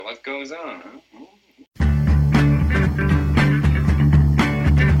What goes on?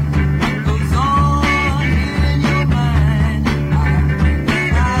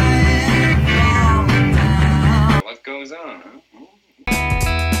 What goes on?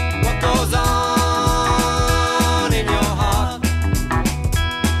 What goes on in your heart?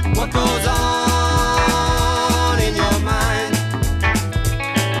 What goes on in your mind?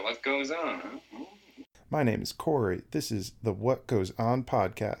 What goes on? My name is Corey. This is the What Goes On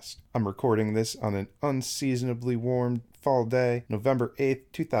podcast. I'm recording this on an unseasonably warm fall day, November 8th,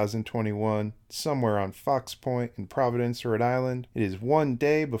 2021, somewhere on Fox Point in Providence, Rhode Island. It is one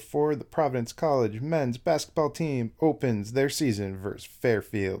day before the Providence College men's basketball team opens their season versus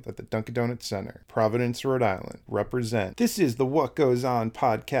Fairfield at the Dunkin' Donuts Center, Providence, Rhode Island. Represent. This is the What Goes On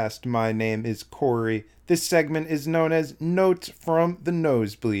podcast. My name is Corey. This segment is known as Notes from the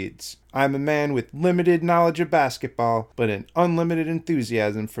Nosebleeds. I'm a man with limited knowledge of basketball, but an unlimited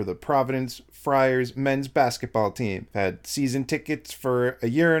enthusiasm for the Providence Friars men's basketball team. I've had season tickets for a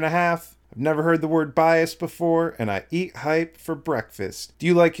year and a half. I've never heard the word bias before, and I eat hype for breakfast. Do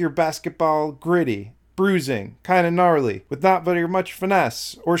you like your basketball gritty, bruising, kinda gnarly, with not very much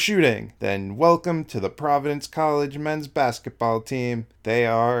finesse or shooting? Then welcome to the Providence College men's basketball team. They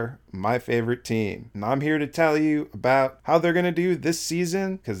are my favorite team. And I'm here to tell you about how they're going to do this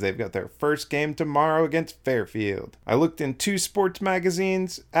season because they've got their first game tomorrow against Fairfield. I looked in two sports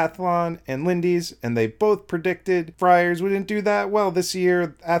magazines, Athlon and Lindy's, and they both predicted Friars wouldn't do that well this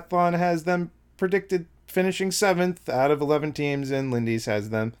year. Athlon has them predicted finishing 7th out of 11 teams, and Lindy's has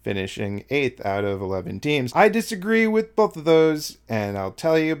them finishing 8th out of 11 teams. I disagree with both of those, and I'll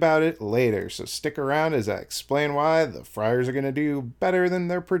tell you about it later, so stick around as I explain why the Friars are going to do better than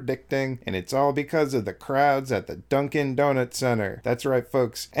they're predicting, and it's all because of the crowds at the Dunkin' Donuts Center. That's right,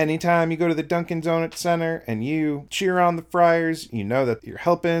 folks. Anytime you go to the Dunkin' Donuts Center and you cheer on the Friars, you know that you're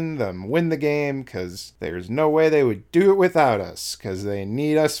helping them win the game, because there's no way they would do it without us, because they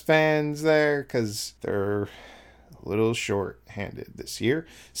need us fans there, because they're a little short-handed this year.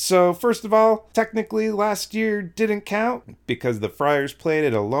 So first of all, technically last year didn't count because the Friars played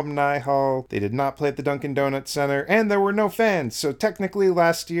at Alumni Hall. They did not play at the Dunkin' Donuts Center, and there were no fans. So technically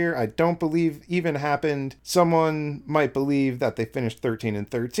last year I don't believe even happened. Someone might believe that they finished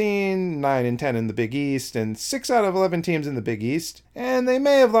 13-13, 9-10 in the Big East, and 6 out of 11 teams in the Big East. And they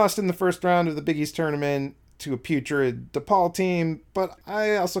may have lost in the first round of the Big East tournament to a putrid DePaul team, but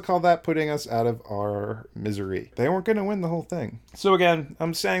I also call that putting us out of our misery. They weren't going to win the whole thing. So again,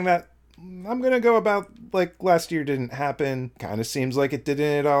 I'm saying that I'm going to go about like last year didn't happen. Kind of seems like it didn't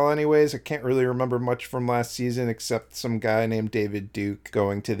at all anyways. I can't really remember much from last season except some guy named David Duke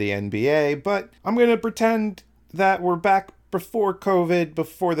going to the NBA, but I'm going to pretend that we're back before COVID,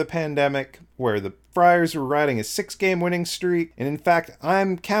 before the pandemic, where the Friars were riding a 6-game winning streak, and in fact,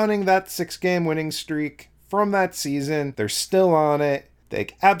 I'm counting that 6-game winning streak from that season. They're still on it. They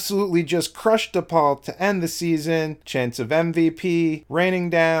absolutely just crushed DePaul to end the season. Chance of MVP raining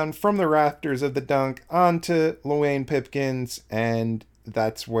down from the rafters of the dunk onto Luane Pipkins, and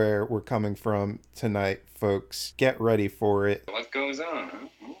that's where we're coming from tonight, folks. Get ready for it. What goes on?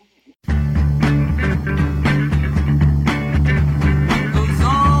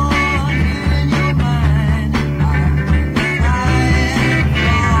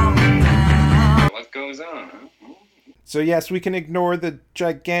 What goes on? So yes, we can ignore the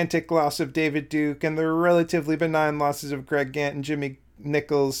gigantic loss of David Duke and the relatively benign losses of Greg Gant and Jimmy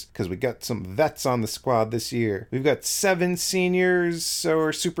Nichols, because we got some vets on the squad this year. We've got 7 seniors,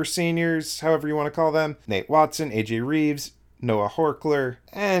 or super seniors, however you want to call them. Nate Watson, AJ Reeves, Noah Horkler,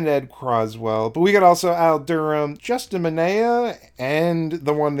 and Ed Croswell. But we got also Al Durham, Justin Minaya, and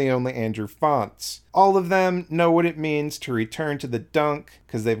the one, the only Andrew Fonts. All of them know what it means to return to the dunk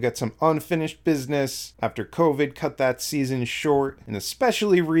because they've got some unfinished business after COVID cut that season short, and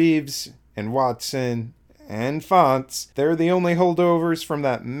especially Reeves and Watson and Fonts. They're the only holdovers from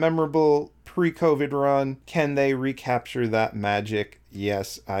that memorable pre-COVID run. Can they recapture that magic?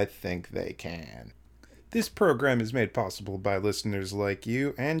 Yes, I think they can. This program is made possible by listeners like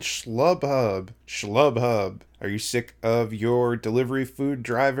you and Schlubhub. Schlubhub. Are you sick of your delivery food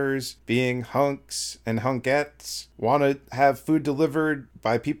drivers being hunks and hunkettes? Want to have food delivered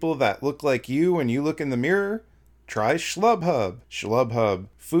by people that look like you when you look in the mirror? Try Schlubhub. Schlubhub.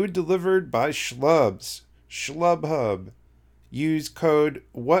 Food delivered by schlubs. Schlubhub. Use code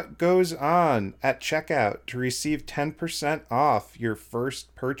WhatGoesOn at checkout to receive 10% off your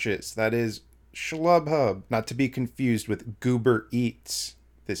first purchase. That is Schlubhub, not to be confused with Goober Eats.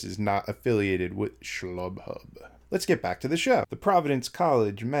 This is not affiliated with Schlubhub. Let's get back to the show. The Providence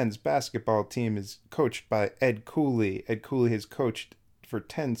College men's basketball team is coached by Ed Cooley. Ed Cooley has coached for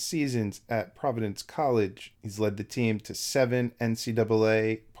 10 seasons at Providence College. He's led the team to 7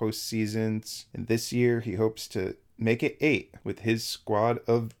 NCAA postseasons, and this year he hopes to make it 8 with his squad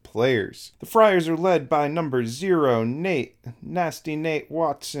of players. The Friars are led by number 0, Nasty Nate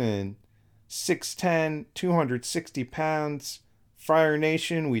Watson, 6'10", 260 pounds. Friar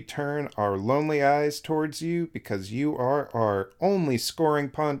Nation, we turn our lonely eyes towards you because you are our only scoring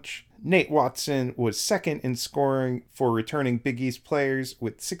punch. Nate Watson was second in scoring for returning Big East players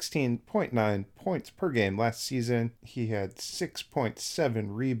with 16.9 points per game last season. He had 6.7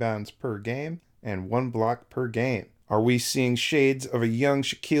 rebounds per game and 1 block per game. Are we seeing shades of a young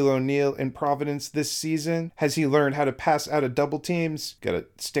Shaquille O'Neal in Providence this season? Has he learned how to pass out of double teams? Gotta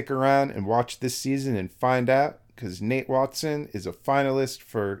stick around and watch this season and find out, because Nate Watson is a finalist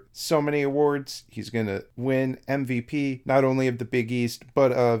for so many awards. He's going to win MVP, not only of the Big East,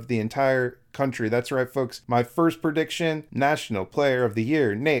 but of the entire country. That's right, folks. My first prediction, National Player of the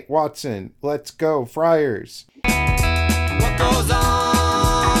Year, Nate Watson. Let's go, Friars. What goes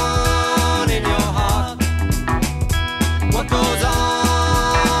on in your heart? What goes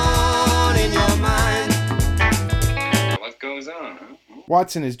on in your mind? What goes on?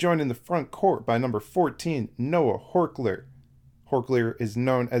 Watson is joined in the front court by number 14, Noah Horkler. Horkler is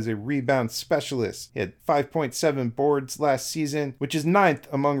known as a rebound specialist. He had 5.7 boards last season, which is 9th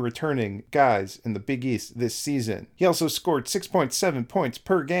among returning guys in the Big East this season. He also scored 6.7 points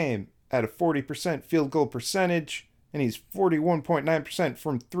per game at a 40% field goal percentage, and he's 41.9%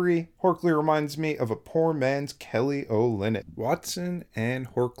 from 3. Horkler reminds me of a poor man's Kelly Olynyk. Watson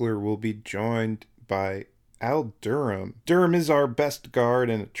and Horkler will be joined by Al Durham. Durham is our best guard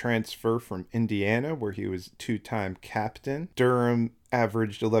and a transfer from Indiana, where he was 2-time captain. Durham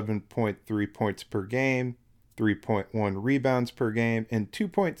averaged 11.3 points per game, 3.1 rebounds per game, and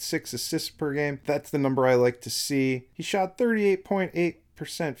 2.6 assists per game. That's the number I like to see. He shot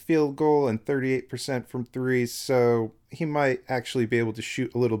 38.8% field goal and 38% from 3, so he might actually be able to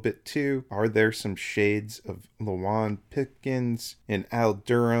shoot a little bit too. Are there some shades of Lawan Pickens and Al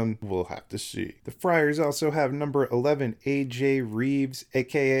Durham? We'll have to see. The Friars also have number 11, AJ Reeves,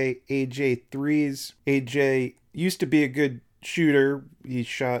 aka AJ Threes. AJ used to be a good shooter. He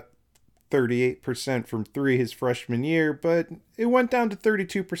shot 38% from 3 his freshman year, but it went down to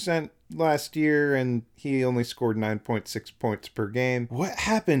 32% last year, and he only scored 9.6 points per game. What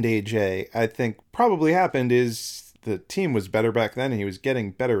happened, AJ? I think probably happened is the team was better back then and he was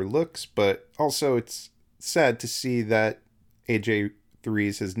getting better looks, but also it's sad to see that AJ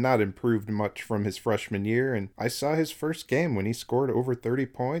Threes has not improved much from his freshman year, and I saw his first game when he scored over 30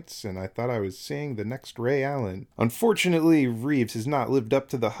 points, and I thought I was seeing the next Ray Allen. Unfortunately, Reeves has not lived up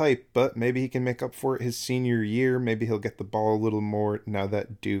to the hype, but maybe he can make up for it his senior year. Maybe he'll get the ball a little more now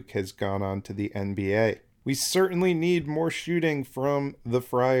that Duke has gone on to the NBA. We certainly need more shooting from the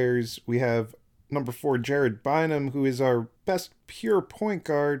Friars. We have number 4, Jared Bynum, who is our best pure point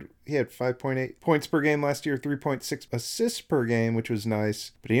guard. He had 5.8 points per game last year, 3.6 assists per game, which was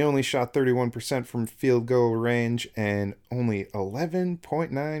nice, but he only shot 31% from field goal range and only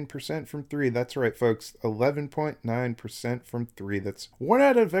 11.9% from 3. That's right, folks, 11.9% from 3. That's 1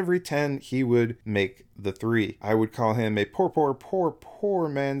 out of every 10 he would make the 3. I would call him a poor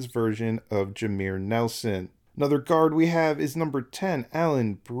man's version of Jameer Nelson. Another guard we have is number 10,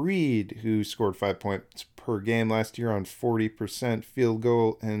 Allen Breed, who scored 5 points per game last year on 40% field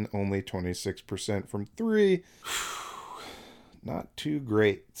goal and only 26% from 3. Not too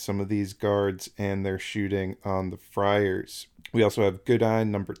great, some of these guards and their shooting on the Friars. We also have Goodine,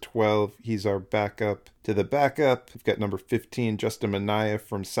 number 12. He's our backup to the backup. We've got number 15, Justin Minaya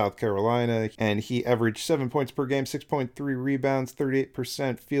from South Carolina, and he averaged 7 points per game, 6.3 rebounds,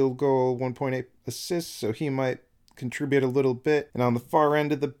 38% field goal, 1.8 assists, so he might contribute a little bit. And on the far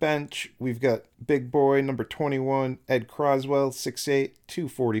end of the bench, we've got big boy, number 21, Ed Croswell, 6'8",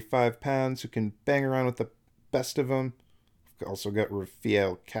 245 pounds, who can bang around with the best of them. Also got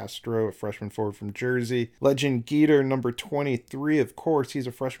Rafael Castro, a freshman forward from Jersey. Legend Geeter, number 23, of course, he's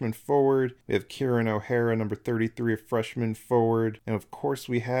a freshman forward. We have Kieran O'Hara, number 33, a freshman forward. And of course,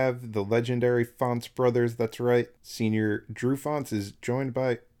 we have the legendary Fonts brothers, that's right. Senior Drew Fonts is joined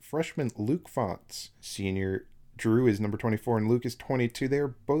by freshman Luke Fonts. Senior Drew is number 24 and Luke is 22. They are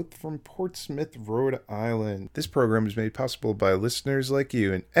both from Portsmouth, Rhode Island. This program is made possible by listeners like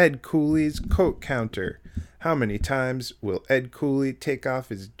you and Ed Cooley's Coat Counter. How many times will Ed Cooley take off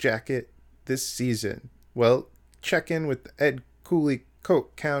his jacket this season? Well, check in with the Ed Cooley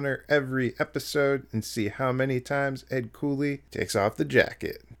Coat Counter every episode and see how many times Ed Cooley takes off the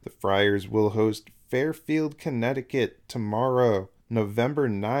jacket. The Friars will host Fairfield, Connecticut tomorrow. November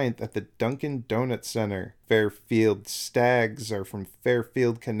 9th at the Dunkin' Donut Center. Fairfield Stags are from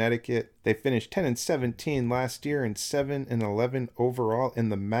Fairfield, Connecticut. They finished 10-17 last year and 7-11 overall in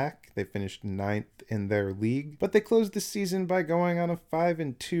the MAC. They finished 9th in their league, but they closed the season by going on a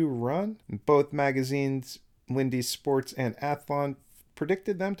 5-2 run. Both magazines, Lindy's Sports and Athlon,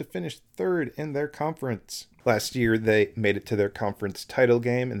 predicted them to finish 3rd in their conference. Last year, they made it to their conference title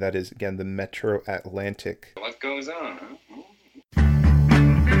game, and that is, again, the Metro Atlantic. What goes on?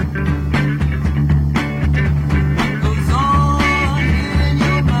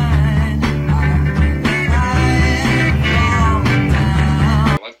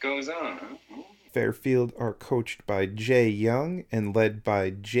 What goes on? Fairfield are coached by Jay Young and led by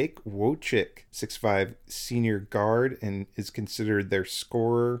Jake Wojcik, 6'5" senior guard, and is considered their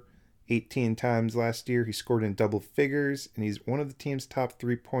scorer 18 times last year. He scored in double figures, and he's one of the team's top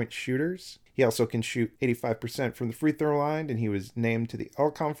 3-point shooters. He also can shoot 85% from the free throw line, and he was named to the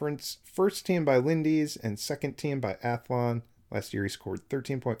All-Conference first team by Lindy's and second team by Athlon. Last year he scored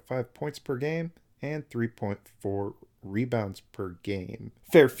 13.5 points per game and 3.4 rebounds per game.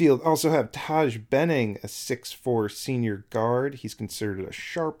 Fairfield also have Taj Benning, a 6'4" senior guard. He's considered a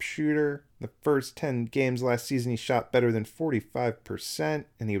sharpshooter. The first 10 games last season, he shot better than 45%,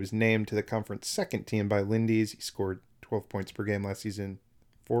 and he was named to the conference second team by Lindy's. He scored 12 points per game last season,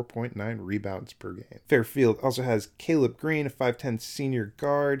 4.9 rebounds per game. Fairfield also has Caleb Green, a 5'10" senior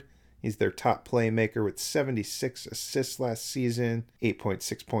guard. He's their top playmaker with 76 assists last season,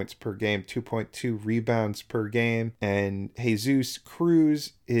 8.6 points per game, 2.2 rebounds per game. And Jesus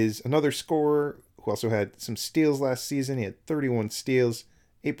Cruz is another scorer who also had some steals last season. He had 31 steals,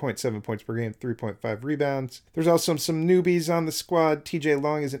 8.7 points per game, 3.5 rebounds. There's also some newbies on the squad. TJ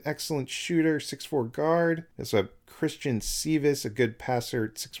Long is an excellent shooter, 6'4" guard. We also have Christian Sevis, a good passer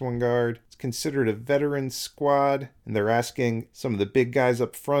at 6'1" guard. It's considered a veteran squad, and they're asking some of the big guys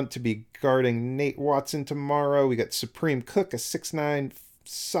up front to be guarding Nate Watson tomorrow. We got Supreme Cook, a 6'9"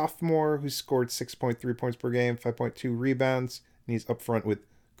 sophomore who scored 6.3 points per game, 5.2 rebounds, and he's up front with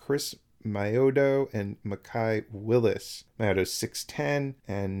Chris Mayodo and Makai Willis. Mayodo's 6'10",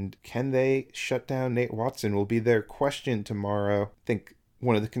 and can they shut down Nate Watson will be their question tomorrow. I think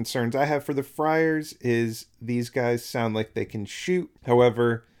one of the concerns I have for the Friars is these guys sound like they can shoot.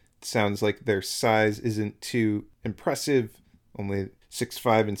 However, it sounds like their size isn't too impressive. Only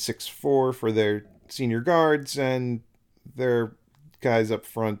 6'5" and 6'4" for their senior guards, and their guys up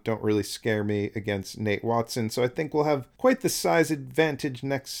front don't really scare me against Nate Watson. So I think we'll have quite the size advantage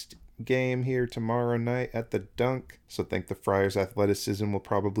next game here tomorrow night at the Dunk. So I think the Friars' athleticism will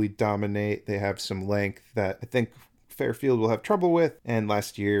probably dominate. They have some length that I think Fairfield will have trouble with, and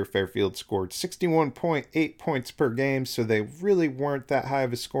last year Fairfield scored 61.8 points per game, so they really weren't that high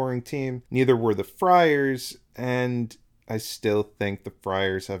of a scoring team. Neither were the Friars, and I still think the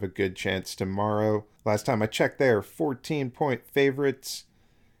Friars have a good chance tomorrow. Last time I checked, they are 14-point favorites,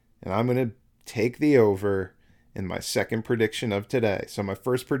 and I'm going to take the over in my second prediction of today. So my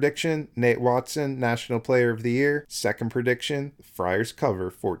first prediction, Nate Watson, National Player of the Year. Second prediction, the Friars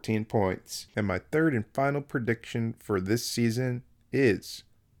cover 14 points. And my third and final prediction for this season is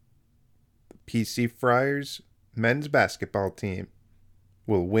the PC Friars men's basketball team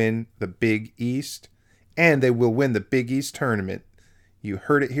will win the Big East, and they will win the Big East tournament. You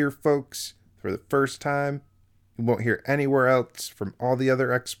heard it here, folks, for the first time. You won't hear anywhere else from all the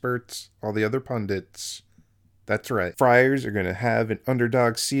other experts, all the other pundits. That's right. Friars are going to have an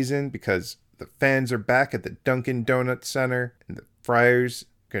underdog season because the fans are back at the Dunkin' Donut Center, and the Friars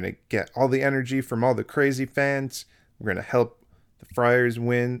are going to get all the energy from all the crazy fans. We're going to help the Friars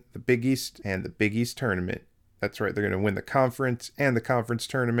win the Big East and the Big East tournament. That's right. They're going to win the conference and the conference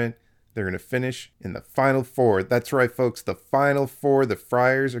tournament. They're going to finish in the Final Four. That's right, folks. The Final Four. The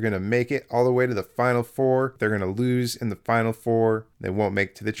Friars are going to make it all the way to the Final Four. They're going to lose in the Final Four. They won't make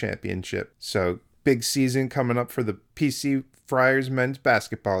it to the championship. So big season coming up for the PC Friars men's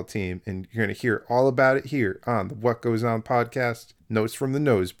basketball team, and you're going to hear all about it here on the What Goes On podcast. Notes from the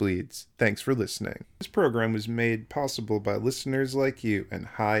Nosebleeds. Thanks for listening. This program was made possible by listeners like you and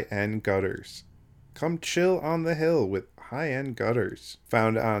High End Gutters. Come chill on the hill with High End Gutters.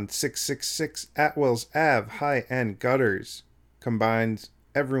 Found on 666 Atwells Ave, High End Gutters combines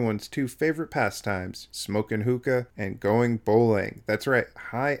everyone's two favorite pastimes, smoking hookah and going bowling. That's right,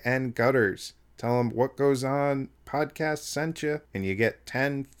 High End Gutters. Tell them What Goes On podcast sent you, and you get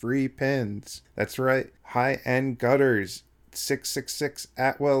 10 free pins. That's right, High End Gutters, 666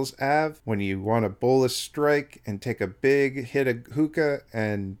 Atwells Ave. When you want to bowl a strike and take a big hit of hookah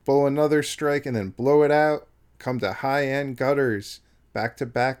and bowl another strike and then blow it out, come to High End Gutters.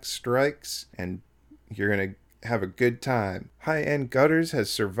 Back-to-back strikes, and you're going to have a good time. High End Gutters has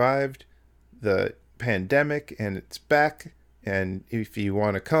survived the pandemic and it's back. And if you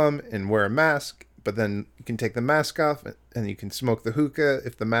want to come and wear a mask, but then you can take the mask off and you can smoke the hookah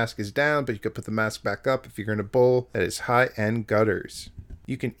if the mask is down, but you could put the mask back up if you're going to bowl. That is High End Gutters.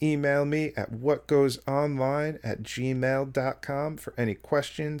 You can email me at whatgoesonline@gmail.com for any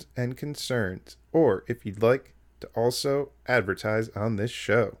questions and concerns, or if you'd like to also advertise on this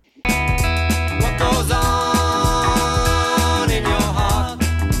show. What goes on